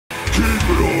Keep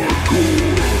it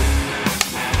hardcore.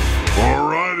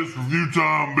 Alright, it's review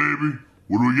time, baby.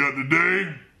 What do we got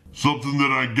today? Something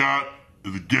that I got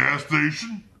at the gas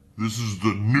station. This is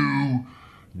the new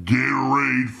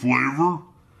Gatorade flavor.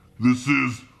 This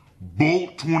is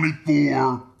Bolt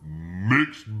 24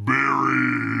 Mixed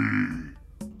Berry.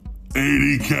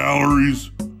 80 calories,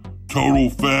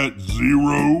 total fat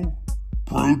 0,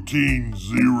 protein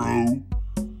 0,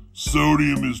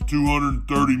 sodium is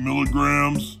 230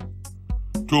 milligrams,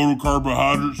 total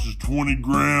carbohydrates is 20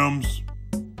 grams,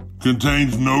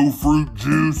 contains no fruit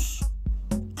juice,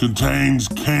 contains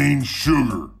cane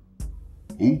sugar.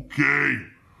 Okay,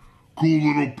 cool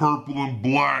little purple and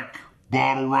black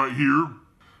bottle right here.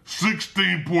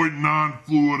 16.9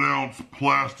 fluid ounce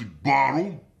plastic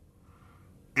bottle.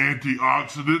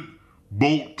 Antioxidant,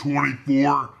 Bolt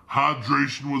 24,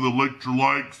 hydration with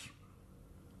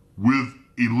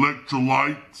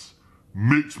electrolytes,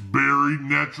 mixed berry,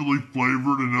 naturally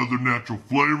flavored and other natural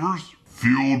flavors,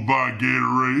 fueled by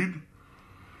Gatorade.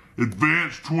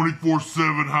 Advanced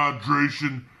 24/7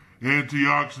 hydration,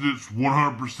 antioxidants,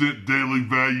 100% daily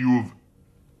value of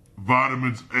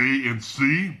vitamins A and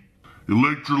C.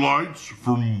 Electrolytes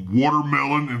from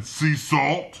watermelon and sea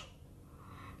salt.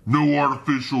 No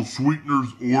artificial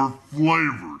sweeteners or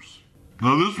flavors.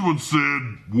 Now this one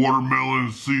said watermelon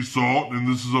and sea salt, and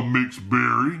this is a mixed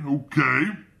berry. Okay.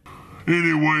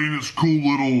 Anyway, in this cool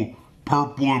little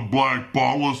purple and black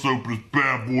bottle, let's open this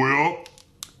bad boy up.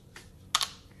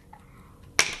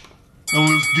 And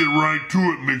let's get right to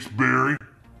it, mixed berry.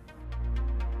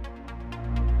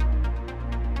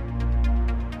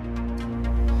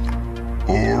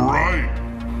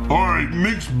 Alright,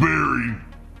 mixed berry.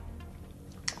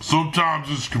 Sometimes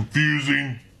it's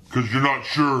confusing because you're not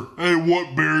sure, hey,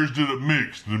 what berries did it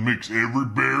mix? Did it mix every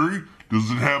berry? Does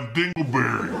it have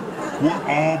dingleberry? What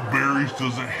all berries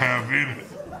does it have in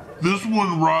it? This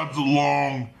one rides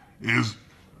along as,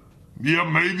 yeah,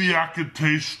 maybe I could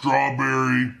taste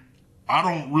strawberry. I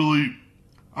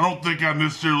don't think I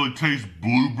necessarily taste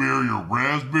blueberry or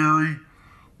raspberry,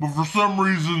 but for some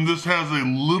reason this has a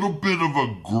little bit of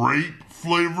a grape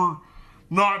flavor.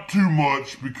 Not too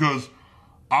much, because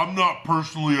I'm not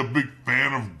personally a big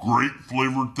fan of grape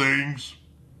flavored things.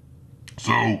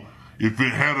 So if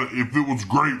it was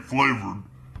grape flavored,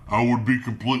 I would be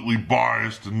completely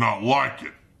biased and not like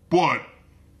it. But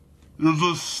there's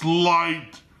a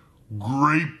slight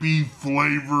grapey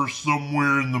flavor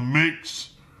somewhere in the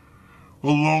mix,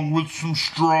 along with some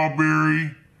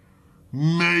strawberry,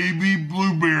 maybe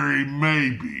blueberry,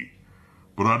 maybe.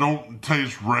 But I don't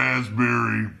taste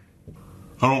raspberry.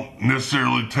 I don't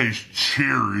necessarily taste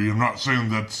cherry. I'm not saying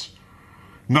that's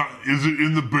not, is it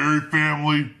in the berry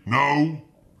family? No.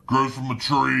 Grows from a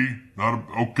tree.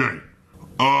 Okay.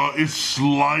 It's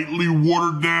slightly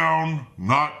watered down,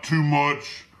 not too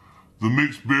much. The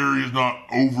mixed berry is not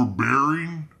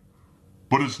overbearing,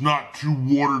 but it's not too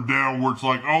watered down where it's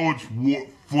like, oh, it's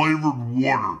flavored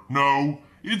water. No,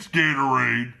 it's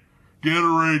Gatorade.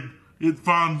 Gatorade, it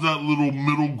finds that little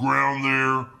middle ground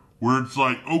there where it's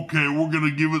like, okay, we're going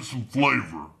to give it some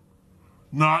flavor.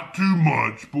 Not too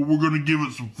much, but we're going to give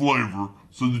it some flavor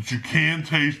so that you can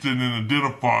taste it and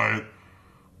identify it.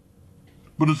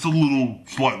 But it's a little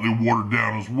slightly watered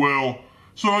down as well.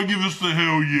 So I give this the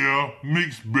hell yeah.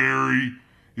 Mixed berry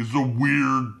is a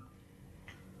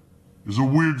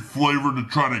weird flavor to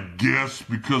try to guess,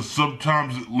 because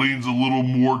sometimes it leans a little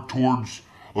more towards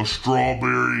a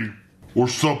strawberry or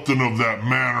something of that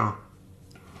manner.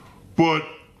 But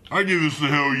I give this the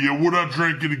hell yeah. Would I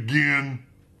drink it again?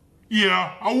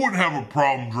 Yeah, I wouldn't have a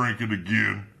problem drinking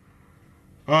again.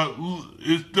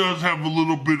 It does have a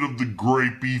little bit of the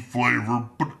grapey flavor,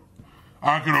 but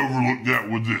I can overlook that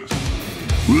with this.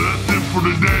 Well, that's it for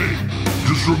today.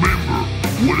 Just remember,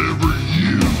 whatever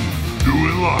you do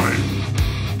in life,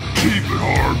 keep it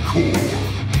hardcore.